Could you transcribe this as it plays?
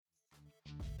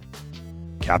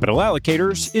Capital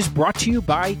Allocators is brought to you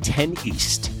by 10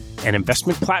 East, an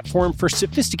investment platform for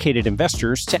sophisticated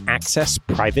investors to access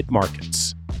private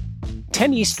markets.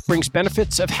 10 East brings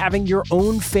benefits of having your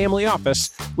own family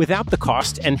office without the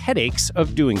cost and headaches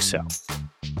of doing so.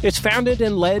 It's founded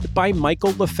and led by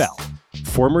Michael LaFell,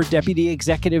 former Deputy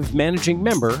Executive Managing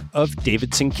Member of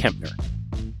Davidson Kempner.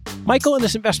 Michael and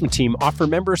his investment team offer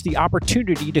members the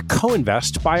opportunity to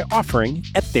co-invest by offering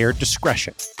at their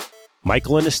discretion.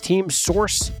 Michael and his team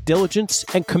source, diligence,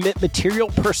 and commit material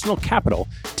personal capital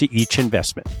to each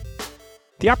investment.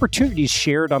 The opportunities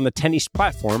shared on the 10 East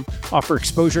platform offer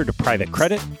exposure to private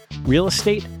credit, real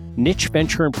estate, niche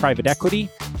venture and private equity,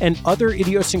 and other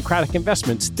idiosyncratic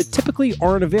investments that typically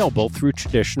aren't available through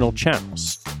traditional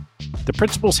channels. The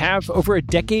principals have over a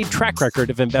decade track record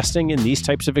of investing in these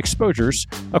types of exposures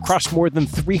across more than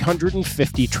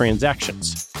 350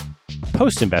 transactions.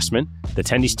 Post-investment, the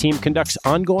 10 East team conducts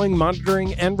ongoing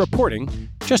monitoring and reporting,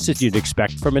 just as you'd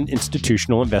expect from an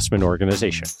institutional investment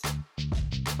organization.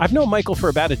 I've known Michael for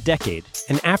about a decade,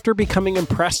 and after becoming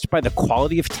impressed by the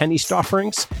quality of 10 East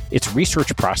offerings, its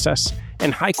research process,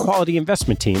 and high-quality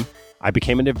investment team, I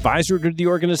became an advisor to the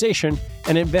organization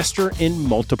and investor in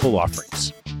multiple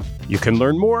offerings. You can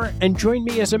learn more and join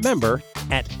me as a member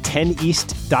at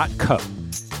 10east.co.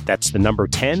 That's the number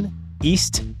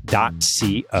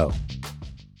 10east.co.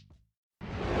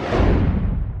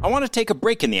 I want to take a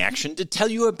break in the action to tell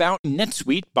you about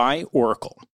NetSuite by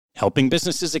Oracle, helping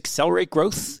businesses accelerate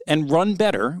growth and run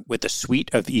better with a suite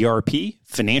of ERP,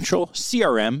 financial,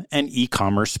 CRM, and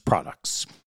e-commerce products.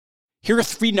 Here are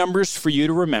three numbers for you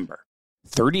to remember: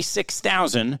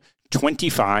 36,000,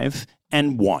 25,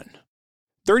 and 1.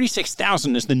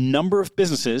 36,000 is the number of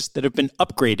businesses that have been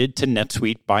upgraded to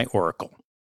NetSuite by Oracle.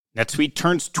 NetSuite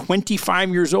turns 25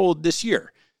 years old this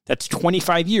year. That's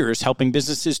 25 years helping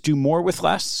businesses do more with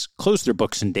less, close their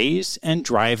books in days, and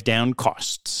drive down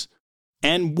costs.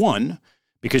 And 1,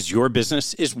 because your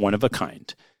business is one of a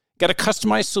kind. Get a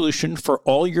customized solution for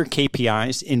all your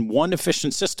KPIs in one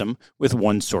efficient system with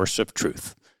one source of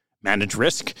truth. Manage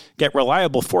risk, get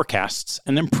reliable forecasts,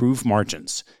 and improve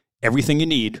margins. Everything you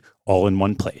need, all in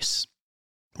one place.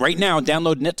 Right now,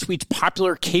 download NetSuite's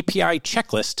popular KPI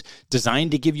checklist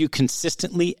designed to give you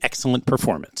consistently excellent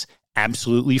performance,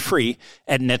 absolutely free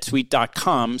at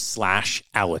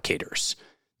netsuite.com/allocators.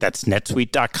 That's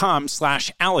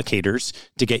netsuite.com/allocators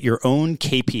to get your own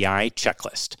KPI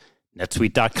checklist.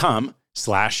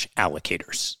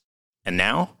 netsuite.com/allocators. And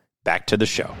now, back to the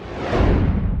show.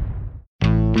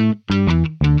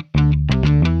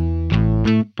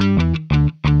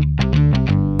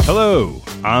 Hello,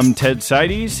 I'm Ted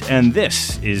Seides, and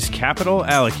this is Capital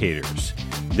Allocators.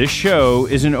 This show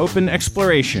is an open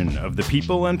exploration of the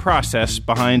people and process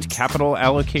behind capital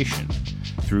allocation.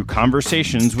 Through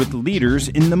conversations with leaders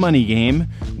in the money game,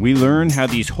 we learn how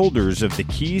these holders of the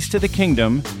keys to the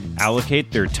kingdom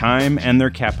allocate their time and their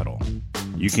capital.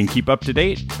 You can keep up to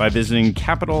date by visiting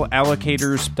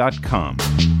capitalallocators.com.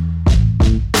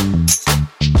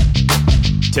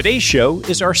 Today's show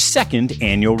is our second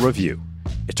annual review.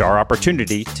 It's our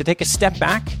opportunity to take a step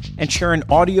back and share an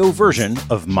audio version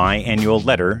of my annual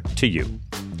letter to you.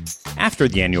 After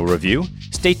the annual review,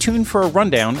 stay tuned for a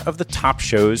rundown of the top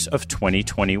shows of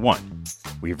 2021.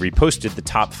 We've reposted the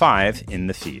top 5 in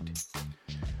the feed.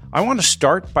 I want to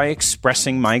start by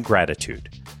expressing my gratitude.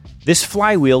 This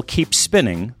flywheel keeps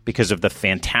spinning because of the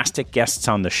fantastic guests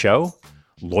on the show,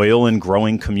 loyal and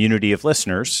growing community of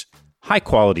listeners,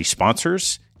 high-quality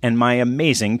sponsors, and my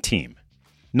amazing team.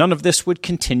 None of this would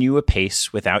continue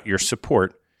apace without your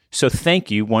support, so thank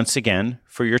you once again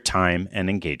for your time and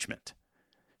engagement.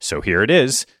 So here it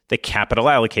is, the Capital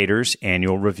Allocators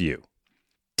Annual Review.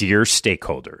 Dear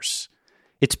stakeholders,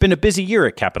 it's been a busy year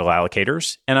at Capital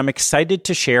Allocators, and I'm excited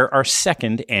to share our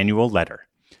second annual letter.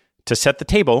 To set the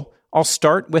table, I'll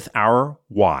start with our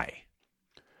why.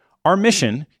 Our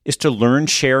mission is to learn,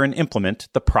 share, and implement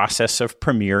the process of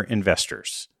premier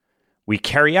investors. We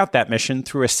carry out that mission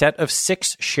through a set of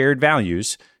 6 shared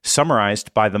values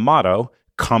summarized by the motto,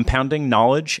 compounding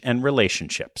knowledge and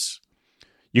relationships.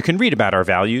 You can read about our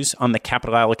values on the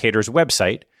Capital Allocators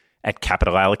website at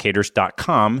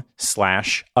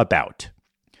capitalallocators.com/about.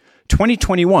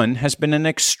 2021 has been an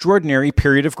extraordinary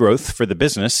period of growth for the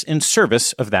business in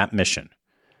service of that mission.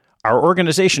 Our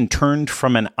organization turned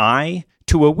from an I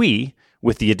to a we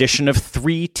with the addition of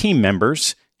 3 team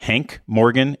members, Hank,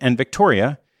 Morgan, and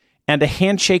Victoria, and a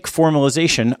handshake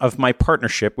formalization of my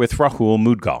partnership with Rahul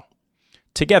Moodgal.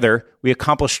 Together, we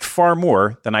accomplished far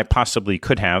more than I possibly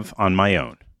could have on my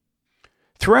own.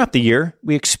 Throughout the year,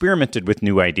 we experimented with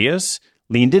new ideas,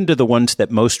 leaned into the ones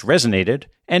that most resonated,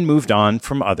 and moved on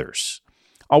from others.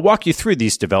 I'll walk you through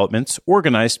these developments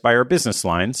organized by our business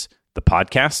lines, the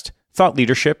podcast, thought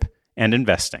leadership, and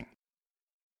investing.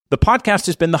 The podcast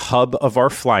has been the hub of our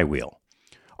flywheel.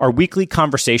 Our weekly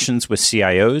conversations with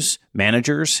CIOs,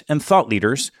 managers, and thought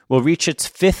leaders will reach its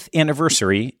 5th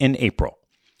anniversary in April.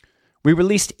 We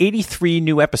released 83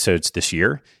 new episodes this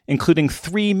year, including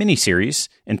 3 miniseries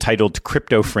entitled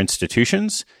Crypto for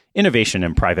Institutions, Innovation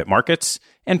in Private Markets,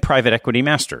 and Private Equity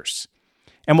Masters.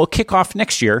 And we'll kick off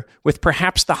next year with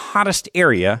perhaps the hottest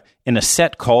area in a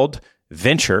set called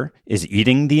Venture is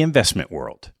Eating the Investment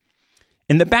World.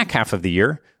 In the back half of the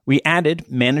year, we added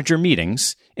manager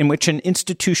meetings in which an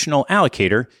institutional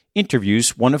allocator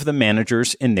interviews one of the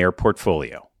managers in their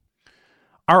portfolio.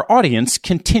 Our audience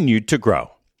continued to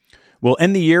grow. We'll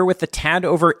end the year with a tad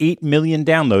over 8 million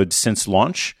downloads since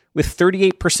launch, with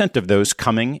 38% of those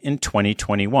coming in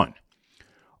 2021.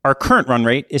 Our current run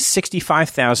rate is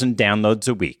 65,000 downloads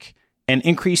a week, an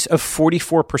increase of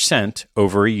 44%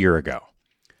 over a year ago.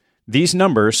 These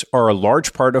numbers are a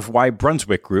large part of why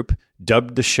Brunswick Group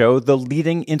dubbed the show the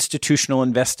leading institutional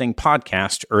investing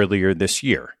podcast earlier this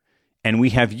year, and we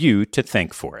have you to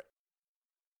thank for it.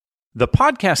 The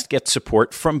podcast gets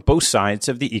support from both sides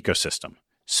of the ecosystem,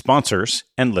 sponsors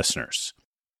and listeners.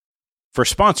 For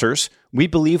sponsors, we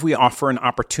believe we offer an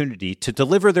opportunity to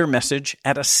deliver their message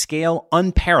at a scale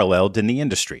unparalleled in the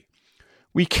industry.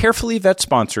 We carefully vet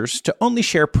sponsors to only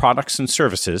share products and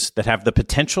services that have the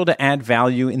potential to add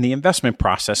value in the investment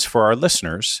process for our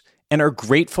listeners, and are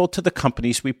grateful to the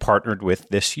companies we partnered with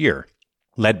this year,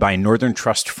 led by Northern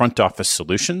Trust Front Office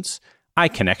Solutions,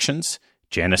 iConnections,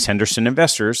 Janus Henderson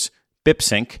Investors,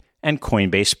 BipSync, and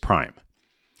Coinbase Prime.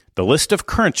 The list of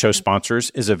current show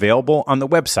sponsors is available on the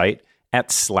website at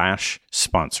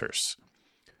 /sponsors.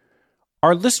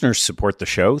 Our listeners support the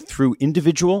show through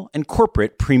individual and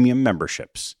corporate premium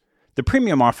memberships. The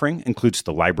premium offering includes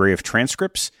the library of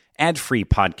transcripts, ad-free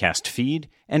podcast feed,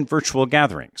 and virtual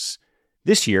gatherings.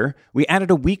 This year, we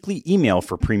added a weekly email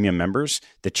for premium members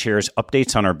that shares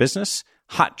updates on our business,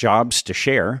 hot jobs to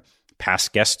share,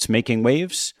 past guests making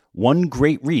waves, one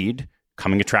great read,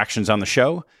 coming attractions on the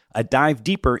show, a dive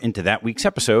deeper into that week's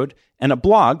episode, and a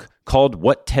blog called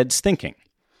What Ted's Thinking.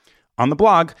 On the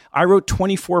blog, I wrote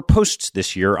 24 posts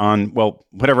this year on, well,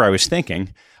 whatever I was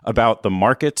thinking, about the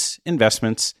markets,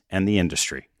 investments, and the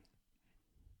industry.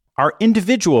 Our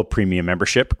individual premium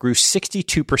membership grew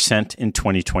 62% in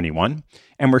 2021,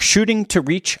 and we're shooting to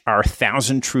reach our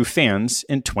 1,000 true fans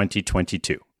in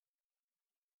 2022.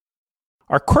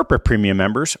 Our corporate premium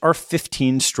members are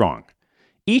 15 strong.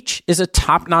 Each is a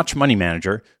top-notch money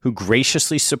manager who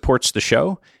graciously supports the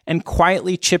show and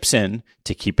quietly chips in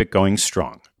to keep it going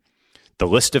strong. The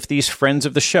list of these friends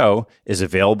of the show is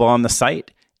available on the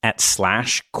site at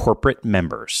 /corporate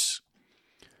members.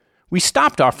 We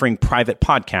stopped offering private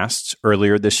podcasts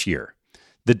earlier this year.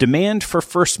 The demand for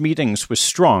first meetings was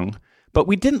strong, but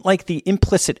we didn't like the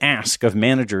implicit ask of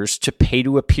managers to pay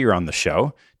to appear on the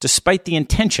show, despite the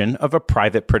intention of a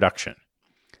private production.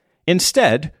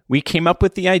 Instead, we came up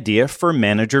with the idea for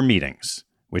manager meetings,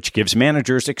 which gives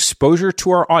managers exposure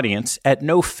to our audience at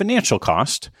no financial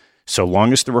cost, so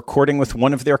long as the recording with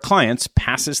one of their clients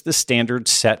passes the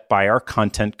standards set by our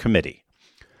content committee.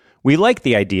 We like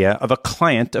the idea of a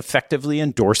client effectively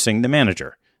endorsing the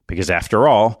manager, because after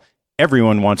all,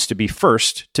 everyone wants to be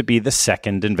first to be the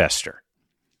second investor.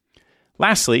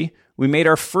 Lastly, we made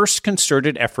our first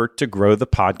concerted effort to grow the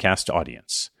podcast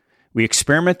audience. We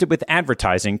experimented with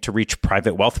advertising to reach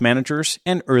private wealth managers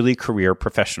and early career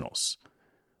professionals.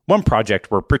 One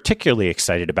project we're particularly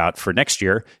excited about for next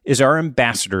year is our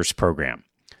Ambassadors program.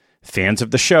 Fans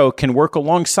of the show can work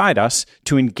alongside us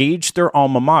to engage their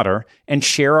alma mater and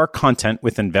share our content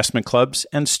with investment clubs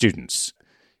and students.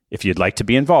 If you'd like to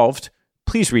be involved,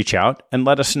 please reach out and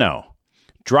let us know.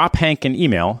 Drop Hank an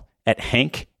email at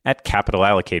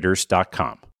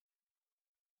hank@capitalallocators.com.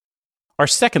 Our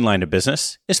second line of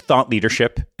business is thought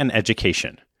leadership and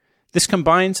education. This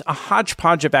combines a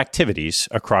hodgepodge of activities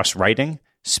across writing,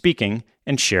 speaking,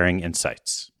 and sharing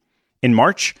insights. In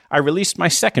March, I released my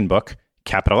second book,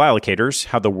 Capital Allocators: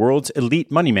 How the World's Elite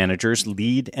Money Managers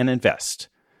Lead and Invest.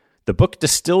 The book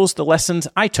distills the lessons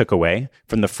I took away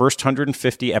from the first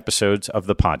 150 episodes of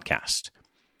the podcast.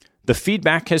 The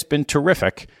feedback has been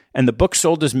terrific, and the book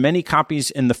sold as many copies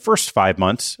in the first 5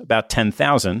 months, about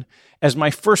 10,000, as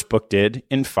my first book did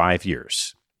in 5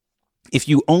 years. If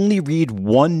you only read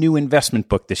one new investment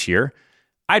book this year,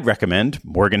 I'd recommend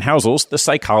Morgan Housel's The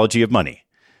Psychology of Money.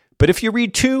 But if you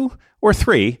read 2 or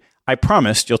 3, I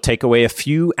promise you'll take away a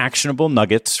few actionable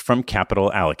nuggets from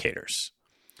Capital Allocators.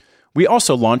 We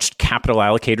also launched Capital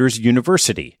Allocators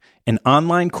University, an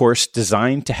online course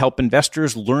designed to help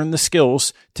investors learn the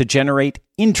skills to generate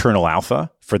internal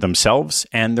alpha for themselves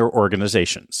and their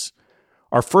organizations.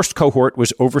 Our first cohort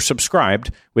was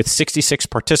oversubscribed with 66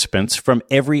 participants from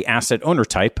every asset owner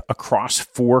type across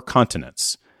 4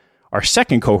 continents. Our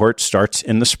second cohort starts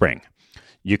in the spring.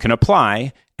 You can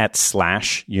apply at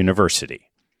 /university.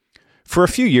 For a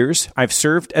few years, I've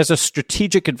served as a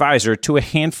strategic advisor to a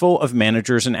handful of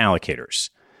managers and allocators.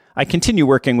 I continue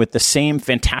working with the same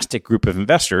fantastic group of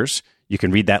investors. You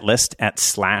can read that list at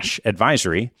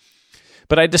 /advisory.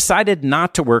 But I decided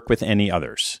not to work with any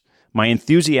others. My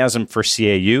enthusiasm for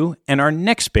CAU and our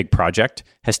next big project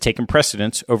has taken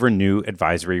precedence over new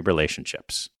advisory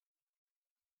relationships.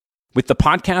 With the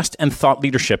podcast and thought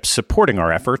leadership supporting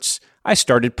our efforts, I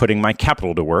started putting my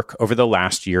capital to work over the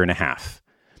last year and a half.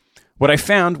 What I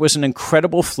found was an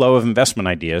incredible flow of investment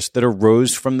ideas that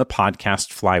arose from the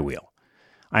podcast flywheel.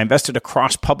 I invested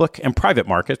across public and private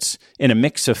markets in a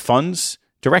mix of funds,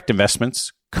 direct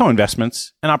investments,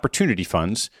 co-investments, and opportunity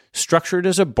funds structured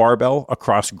as a barbell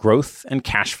across growth and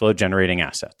cash flow generating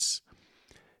assets.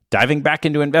 Diving back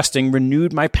into investing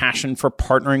renewed my passion for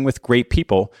partnering with great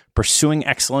people, pursuing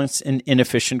excellence in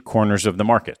inefficient corners of the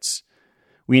markets.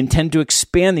 We intend to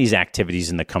expand these activities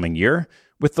in the coming year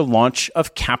with the launch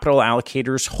of Capital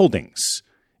Allocators Holdings,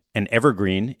 an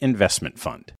evergreen investment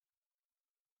fund.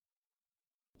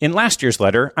 In last year's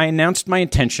letter, I announced my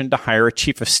intention to hire a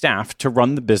chief of staff to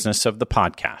run the business of the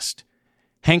podcast.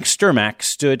 Hank Sturmack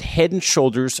stood head and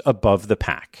shoulders above the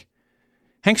pack.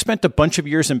 Hank spent a bunch of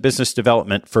years in business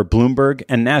development for Bloomberg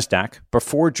and NASDAQ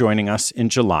before joining us in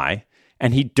July,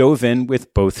 and he dove in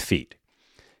with both feet.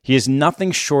 He is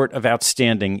nothing short of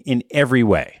outstanding in every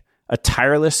way, a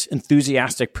tireless,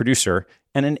 enthusiastic producer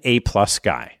and an A-plus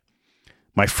guy.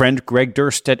 My friend Greg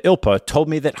Durst at ILPA told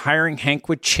me that hiring Hank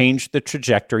would change the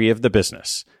trajectory of the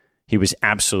business. He was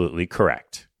absolutely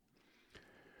correct.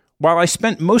 While I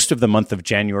spent most of the month of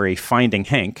January finding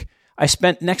Hank, I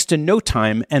spent next to no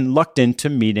time and lucked into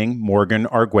meeting Morgan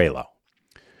Arguello.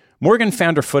 Morgan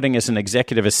found her footing as an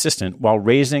executive assistant while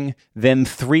raising then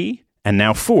 3 and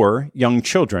now 4 young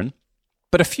children,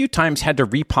 but a few times had to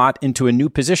repot into a new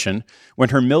position when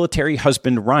her military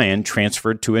husband Ryan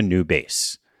transferred to a new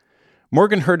base.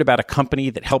 Morgan heard about a company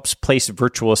that helps place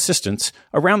virtual assistants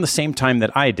around the same time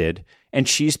that I did, and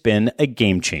she's been a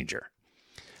game changer.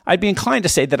 I'd be inclined to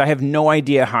say that I have no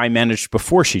idea how I managed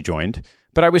before she joined,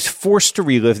 but I was forced to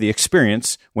relive the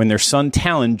experience when their son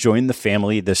Talon joined the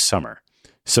family this summer.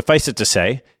 Suffice it to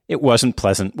say, it wasn't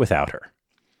pleasant without her.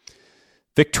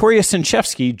 Victoria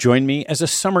Sinchevsky joined me as a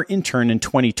summer intern in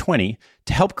 2020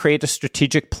 to help create a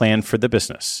strategic plan for the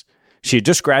business. She had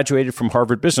just graduated from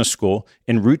Harvard Business School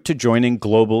en route to joining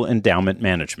Global Endowment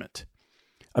Management.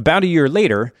 About a year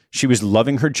later, she was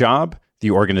loving her job,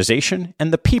 the organization,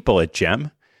 and the people at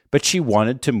GEM, but she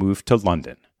wanted to move to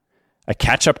London. A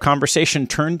catch-up conversation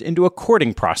turned into a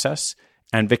courting process,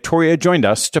 and Victoria joined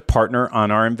us to partner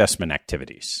on our investment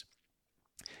activities.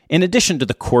 In addition to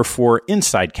the core 4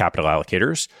 inside capital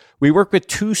allocators, we work with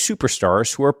 2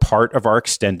 superstars who are part of our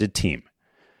extended team.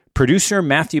 Producer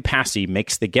Matthew Passy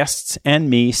makes the guests and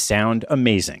me sound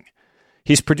amazing.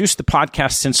 He's produced the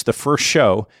podcast since the first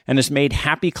show and has made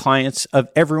happy clients of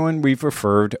everyone we've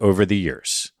referred over the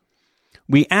years.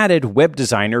 We added web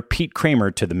designer Pete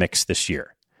Kramer to the mix this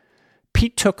year.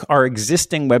 Pete took our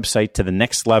existing website to the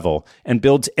next level and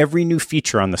builds every new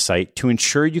feature on the site to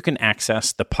ensure you can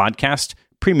access the podcast,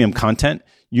 premium content,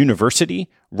 university,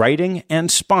 writing,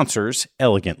 and sponsors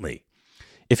elegantly.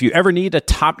 If you ever need a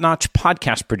top-notch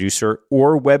podcast producer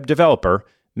or web developer,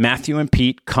 Matthew and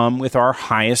Pete come with our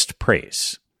highest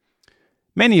praise.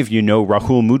 Many of you know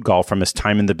Rahul Moodgal from his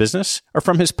time in the business or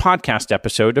from his podcast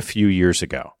episode a few years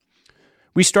ago.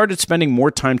 We started spending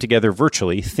more time together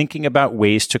virtually, thinking about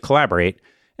ways to collaborate,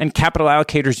 and Capital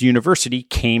Allocators University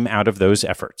came out of those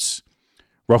efforts.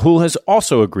 Rahul has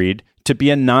also agreed to be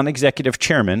a non-executive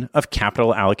chairman of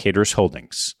Capital Allocators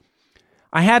Holdings.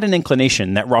 I had an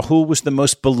inclination that Rahul was the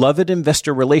most beloved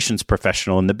investor relations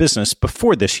professional in the business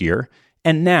before this year,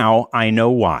 and now I know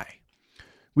why.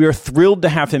 We are thrilled to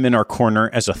have him in our corner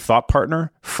as a thought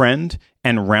partner, friend,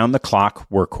 and round-the-clock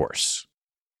workhorse.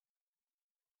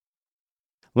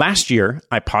 Last year,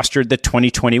 I postured that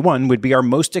 2021 would be our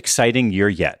most exciting year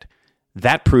yet.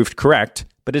 That proved correct,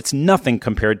 but it's nothing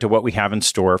compared to what we have in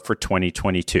store for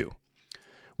 2022.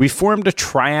 We formed a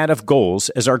triad of goals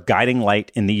as our guiding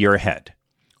light in the year ahead.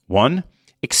 1,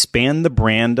 expand the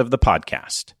brand of the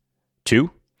podcast.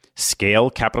 2, scale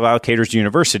Capital Allocators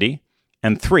University.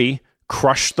 And 3,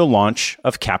 crush the launch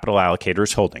of Capital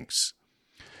Allocators Holdings.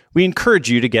 We encourage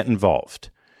you to get involved.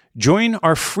 Join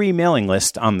our free mailing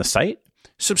list on the site,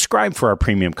 subscribe for our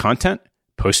premium content,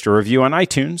 post a review on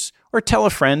iTunes, or tell a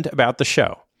friend about the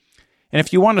show. And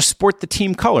if you want to sport the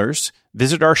team colors,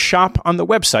 visit our shop on the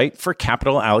website for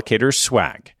Capital Allocators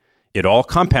swag. It all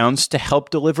compounds to help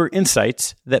deliver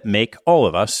insights that make all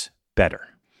of us better.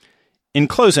 In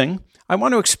closing, I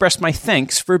want to express my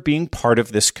thanks for being part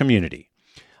of this community.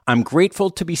 I'm grateful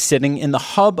to be sitting in the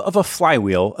hub of a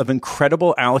flywheel of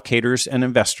incredible allocators and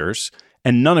investors,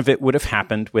 and none of it would have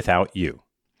happened without you.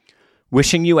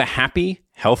 Wishing you a happy,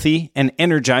 healthy, and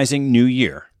energizing new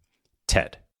year.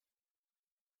 Ted.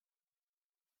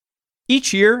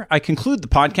 Each year, I conclude the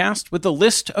podcast with a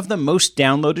list of the most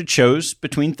downloaded shows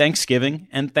between Thanksgiving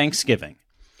and Thanksgiving.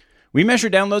 We measure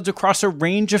downloads across a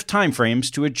range of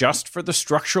timeframes to adjust for the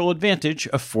structural advantage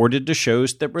afforded to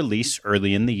shows that release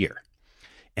early in the year.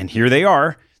 And here they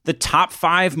are, the top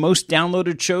 5 most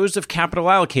downloaded shows of Capital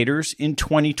Allocators in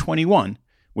 2021,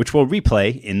 which will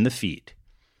replay in the feed.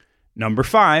 Number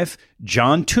 5,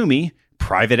 John Toomey,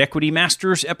 Private Equity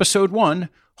Masters Episode 1,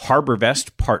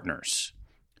 HarborVest Partners.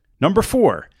 Number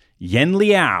 4, Yen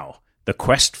Liao, The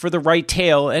Quest for the Right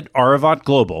Tail at Aravat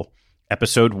Global,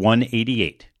 Episode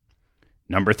 188.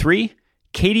 Number 3,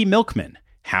 Katie Milkman,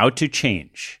 How to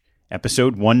Change,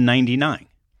 Episode 199.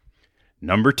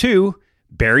 Number 2,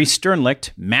 Barry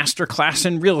Sternlicht, Masterclass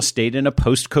in Real Estate in a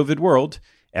Post-COVID World,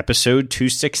 Episode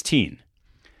 216.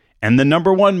 And the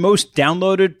number 1 most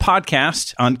downloaded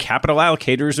podcast on Capital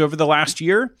Allocators over the last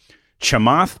year,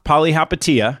 Chamath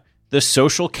Palihapitiya, The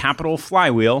Social Capital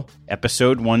Flywheel,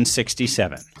 Episode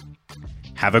 167.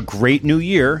 Have a great new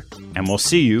year, and we'll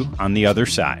see you on the other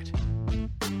side.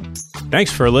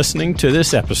 Thanks for listening to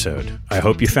this episode. I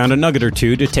hope you found a nugget or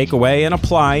two to take away and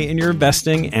apply in your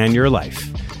investing and your life.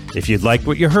 If you'd like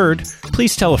what you heard,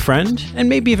 please tell a friend and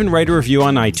maybe even write a review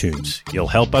on iTunes. You'll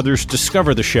help others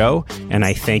discover the show, and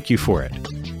I thank you for it.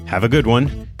 Have a good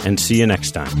one, and see you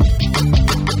next time.